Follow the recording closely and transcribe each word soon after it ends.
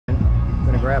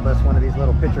grab us one of these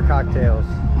little pitcher cocktails.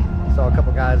 Saw a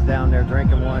couple guys down there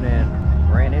drinking one and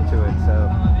ran into it, so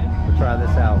we'll try this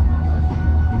out.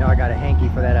 You know I got a hanky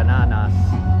for that ananas.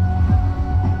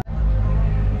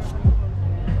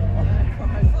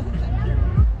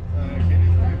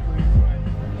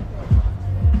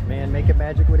 Man making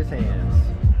magic with his hands.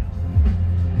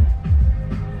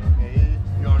 Okay,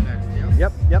 you're next, yes?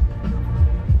 Yep, yep.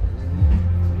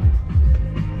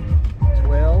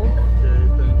 12.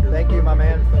 Okay, Thank you, my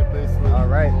man. All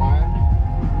right.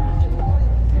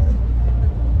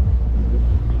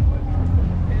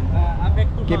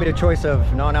 Give me the choice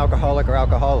of non-alcoholic or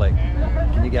alcoholic.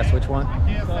 Can you guess which one?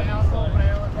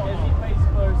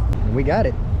 We got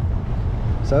it.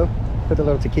 So, put the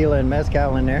little tequila and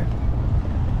mezcal in there.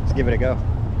 Let's give it a go.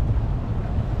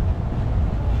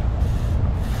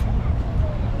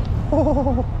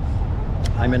 Oh,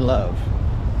 I'm in love.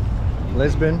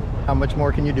 Lisbon, how much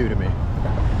more can you do to me?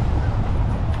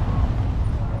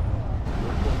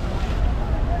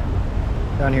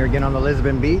 Down here again on the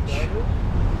Lisbon beach.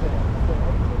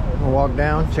 We'll walk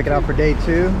down, check it out for day 2.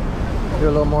 Do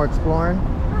a little more exploring.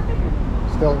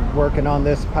 Still working on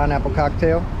this pineapple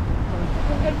cocktail.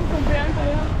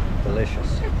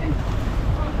 Delicious.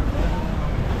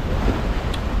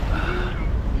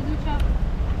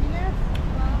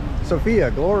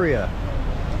 Sophia, Gloria,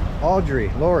 Audrey,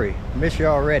 Lori, miss you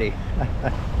already.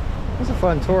 It was a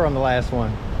fun tour on the last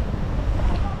one.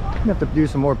 I'm gonna have to do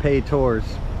some more paid tours.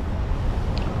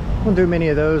 I don't do many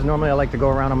of those. Normally I like to go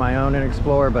around on my own and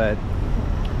explore, but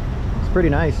it's pretty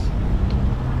nice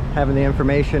having the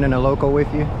information and a local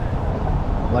with you.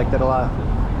 I liked it a lot.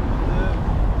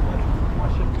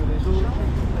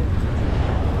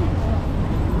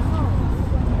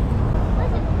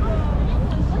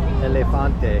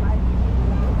 Elefante.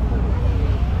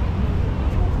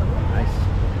 Nice.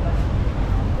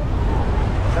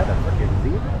 Is that a freaking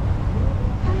zebra?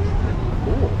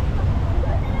 Cool.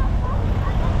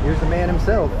 Here's the man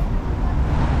himself.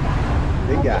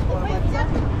 Big guy.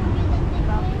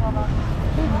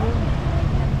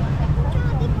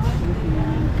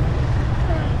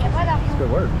 It's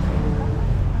good work.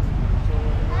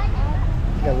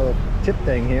 Got a little tip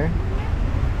thing here.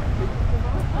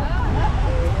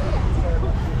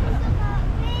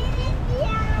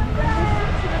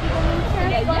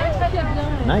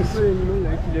 Nice.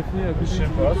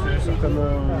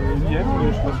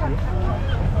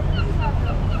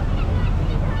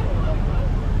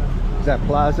 Is that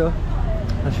Plaza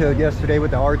I showed yesterday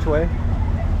with the archway?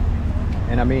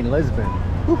 And I mean Lisbon.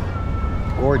 Whew.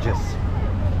 Gorgeous.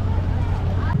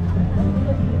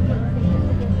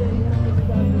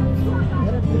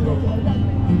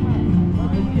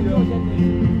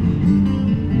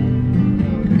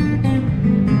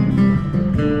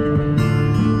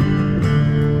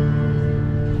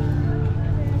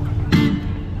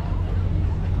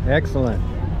 Excellent.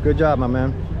 Good job, my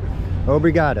man.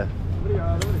 Obrigada.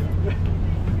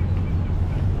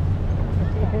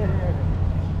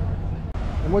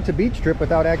 And what's a beach trip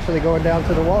without actually going down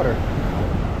to the water?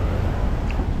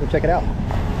 Go check it out.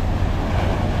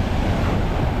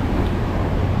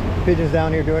 Pigeons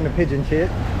down here doing the pigeon shit.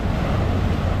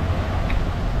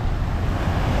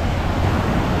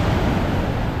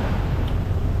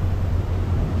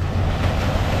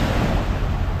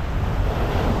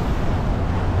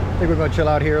 I think we're going to chill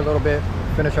out here a little bit,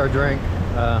 finish our drink,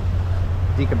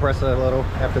 decompress a little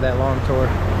after that long tour.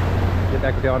 Get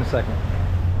back with y'all in a second.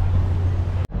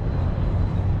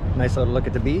 Nice little look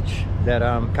at the beach. That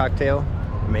cocktail,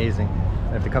 amazing.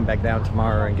 I have to come back down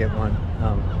tomorrow and get one.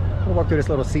 We'll walk through this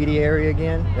little seedy area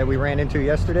again that we ran into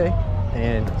yesterday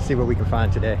and see what we can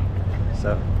find today.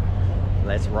 So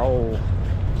let's roll.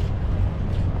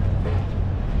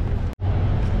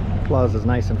 Plaza's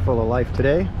nice and full of life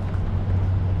today.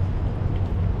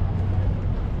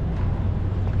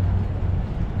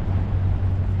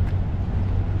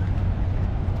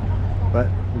 But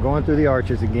we're going through the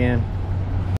arches again.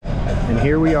 And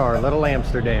here we are, Little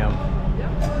Amsterdam.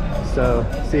 So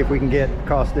see if we can get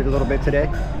accosted a little bit today.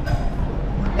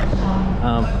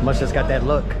 Much just got that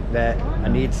look that I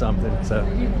need something. So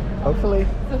hopefully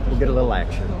we'll get a little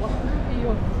action.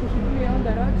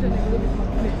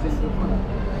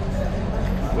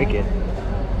 Wicked.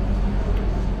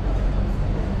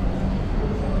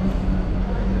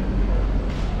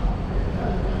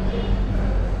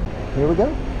 Here we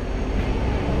go.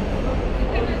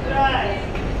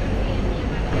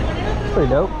 It's pretty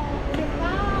dope.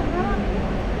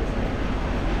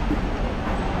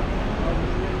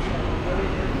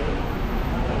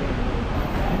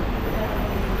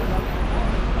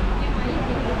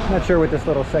 Not sure what this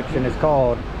little section is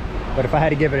called. But if I had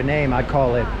to give it a name, I'd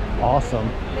call it awesome.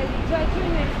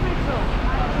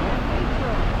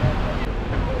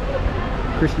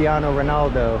 Cristiano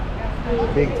Ronaldo,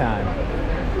 big time.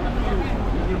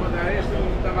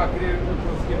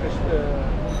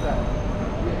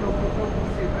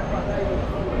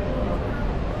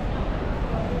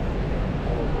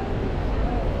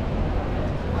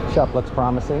 Shop looks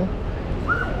promising.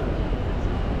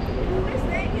 What's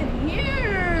in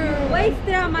here?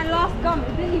 Wasted on my lost gum.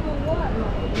 It didn't even work.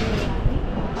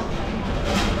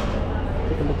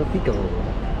 Take a look at Pico.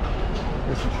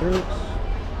 There's some shirts.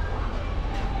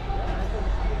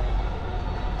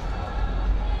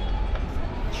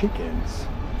 Chickens.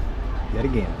 Yet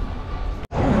again.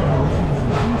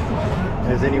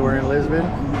 As anywhere in Lisbon,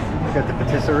 got the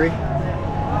patisserie.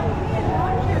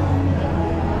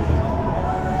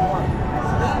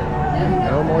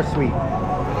 No more sweet.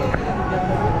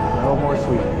 No more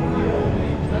sweet.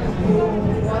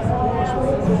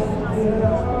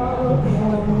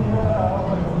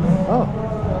 Oh,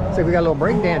 looks like we got a little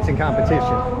break dancing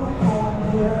competition.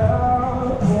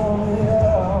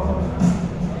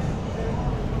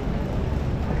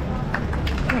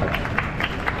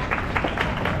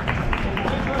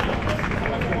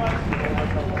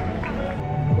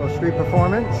 Little street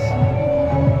performance.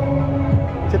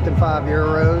 Tipped in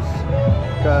 €5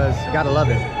 because gotta love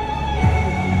it.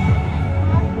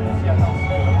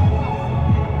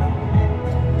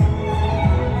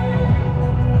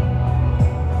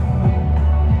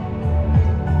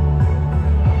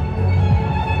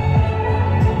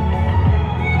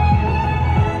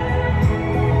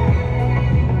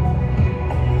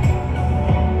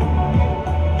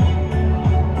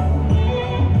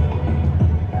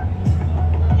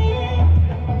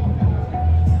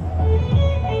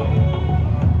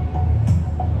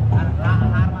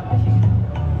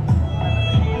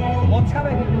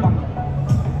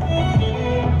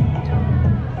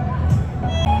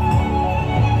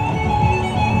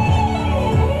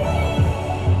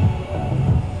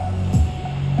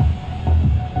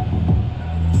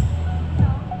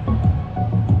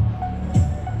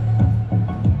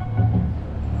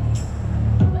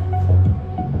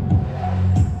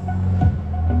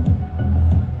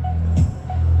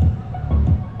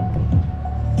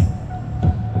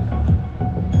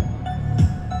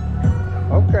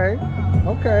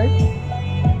 Okay.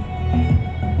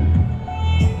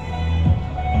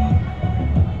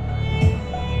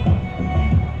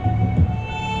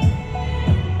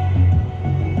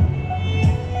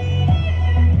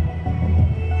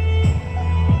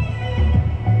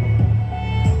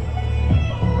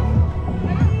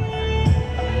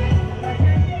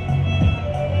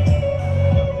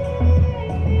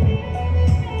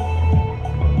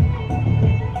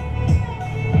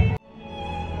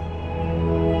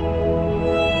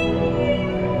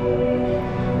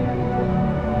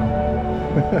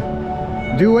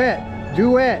 Duet,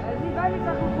 duet.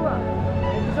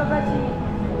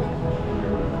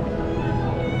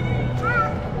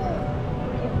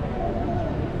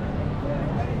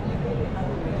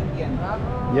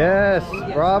 Yes,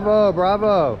 bravo,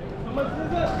 bravo.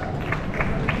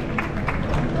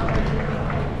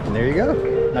 And there you go.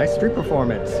 Nice street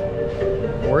performance.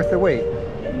 Worth the wait.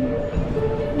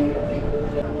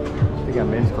 They got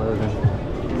men's clothing.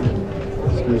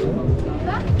 Excuse me.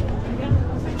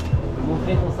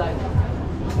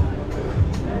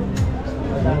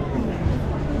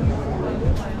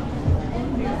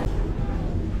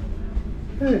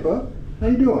 Hey, bub. How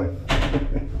you doing?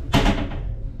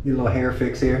 Get a little hair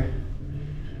fix here.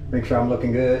 Make sure I'm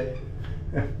looking good.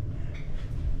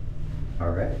 All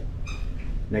right.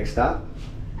 Next stop,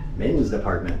 men's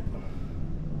department.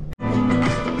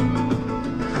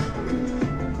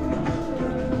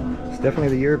 It's definitely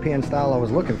the European style I was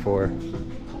looking for.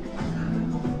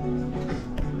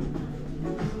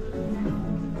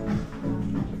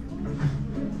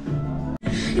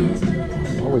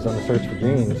 Always on the search for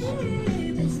jeans. Oh,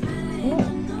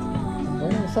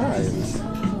 right on size.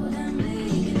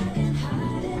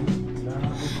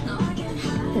 I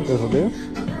think this will do.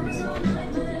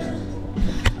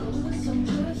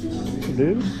 This will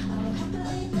do.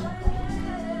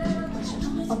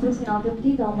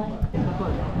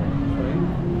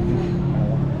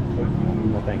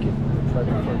 No, thank you.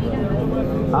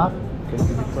 Huh?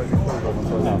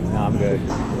 No, I'm good.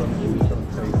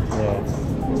 Yeah.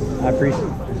 I appreciate it.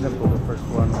 For example, the first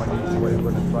one, what you're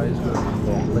going to try is good.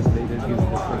 Yeah. Let's later give you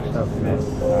the first stuff.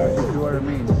 Alright. If you are a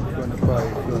mean, you're going to try,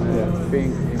 you're going to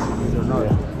think if or not.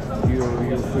 You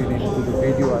finish to the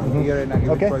video and here and I give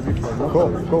Okay. it try before. No Cool,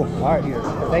 problem. cool. All right.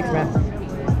 Thanks, man.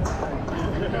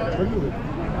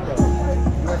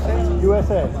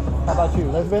 USA. How about you,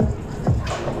 Lisbon?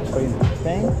 Spain.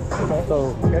 Spain? Okay.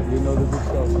 So you know the good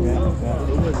stuff. Yeah. So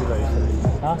what do you like?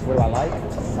 Huh? What do I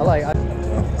like? I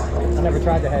never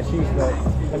tried the hashish, but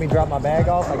let me drop my bag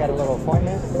off. I got a little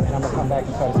appointment, and I'm gonna come back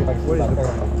and try to see if I can see about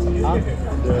 30. Huh?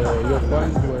 Your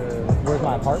point where? Where's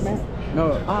my apartment?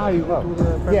 No. You go to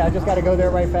the. Yeah, I just got to go there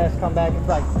right fast, come back. It's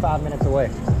like 5 minutes away.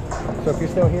 So if you're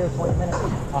still here, 20 minutes,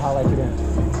 I'll holler at you then.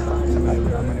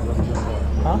 How many was it?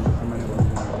 Huh? How many was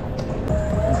it?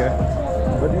 Okay.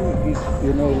 But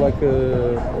you know, like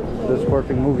the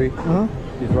sporting movie.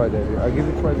 Mm-hmm. It's right there. I give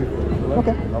it try before.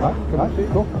 Okay. No? All right. Can All you right.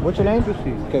 see? Cool. What's your name? To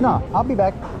see. No, I'll be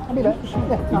back. I'll be back.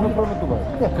 Yeah, It's no problem to buy.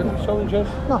 Yeah. Can you challenge us?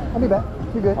 No, I'll be back.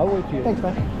 You're good. I'll wait here. Thanks,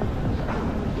 man.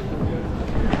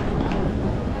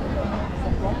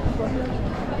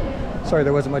 Sorry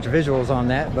there wasn't much visuals on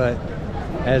that, but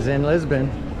as in Lisbon,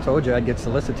 told you I'd get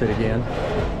solicited again.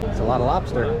 It's a lot of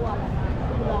lobster.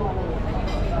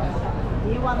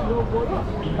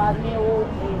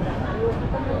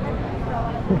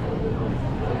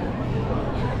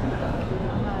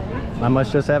 I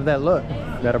must just have that look,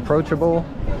 that approachable,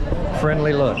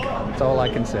 friendly look. That's all I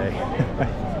can say.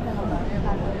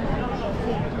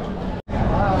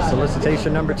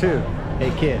 Solicitation number 2.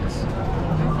 Hey kids,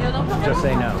 just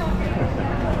say no.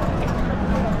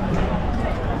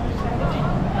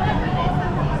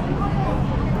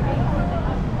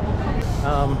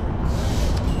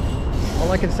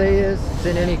 All I can say is it's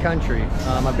in any country.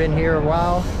 I've been here a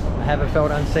while. I haven't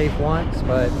felt unsafe once,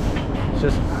 but it's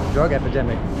just a drug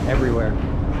epidemic everywhere.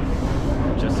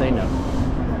 Just say no.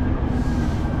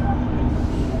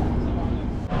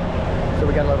 So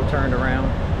we got a little turned around,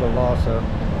 a little lost, so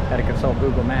had to consult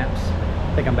Google Maps.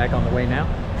 I think I'm back on the way now.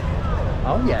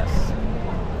 Oh yes,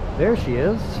 there she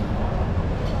is.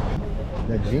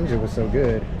 That Ginja was so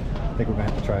good. I think we're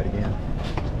gonna have to try it again.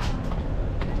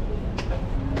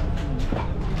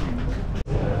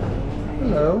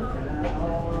 Hello.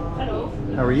 Hello.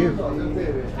 How are you?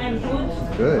 I'm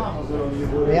good. Good.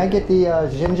 May I get the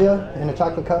Ginja in a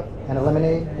chocolate cup and a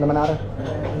limonada?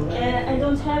 I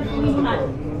don't have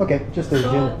limonade. Okay, just a So,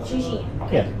 Ginja. Gigi.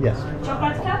 Yes, yes,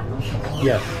 Chocolate cup?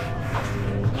 yes.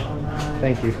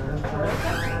 Thank you.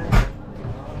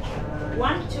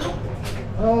 1, 2.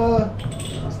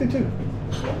 Let's do 2.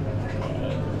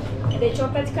 The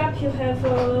chocolate cup you have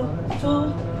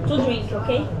two drinks,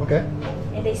 okay? Okay.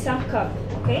 And the same cup,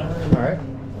 okay? All right.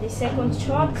 The second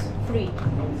shot, free.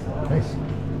 Nice.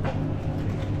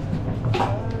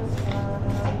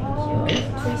 Thank you.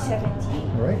 370.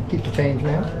 All right. Keep the change,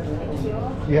 ma'am. Thank you.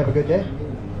 You have a good day.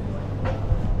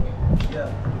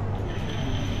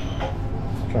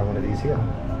 Try one of these here.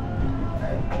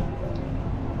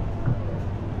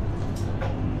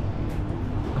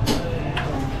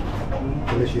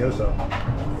 Delicioso.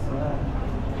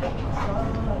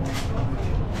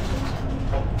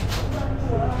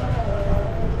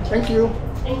 Thank you.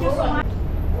 Thank you so much.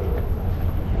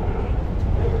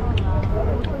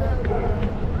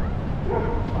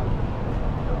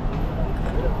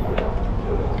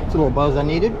 It's a little buzz I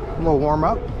needed, a little warm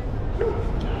up.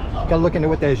 Gotta look into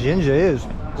what that Ginja is.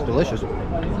 It's delicious.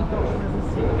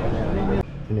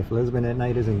 And if Lisbon at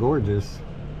night isn't gorgeous,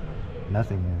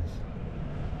 nothing is.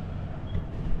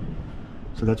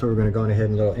 So that's where we're gonna go ahead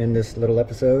and end this little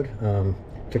episode.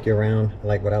 Took you around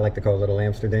like what I like to call Little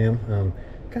Amsterdam.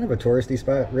 Kind of a touristy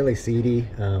spot, really seedy.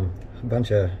 A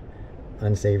bunch of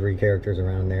unsavory characters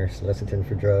around there soliciting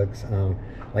for drugs.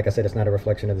 Like I said, it's not a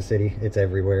reflection of the city. It's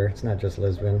everywhere. It's not just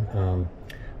Lisbon.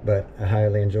 But I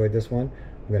highly enjoyed this one.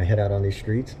 I'm gonna head out on these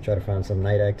streets, try to find some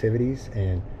night activities,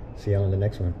 and see y'all in the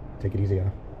next one. Take it easy,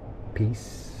 y'all.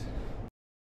 Peace.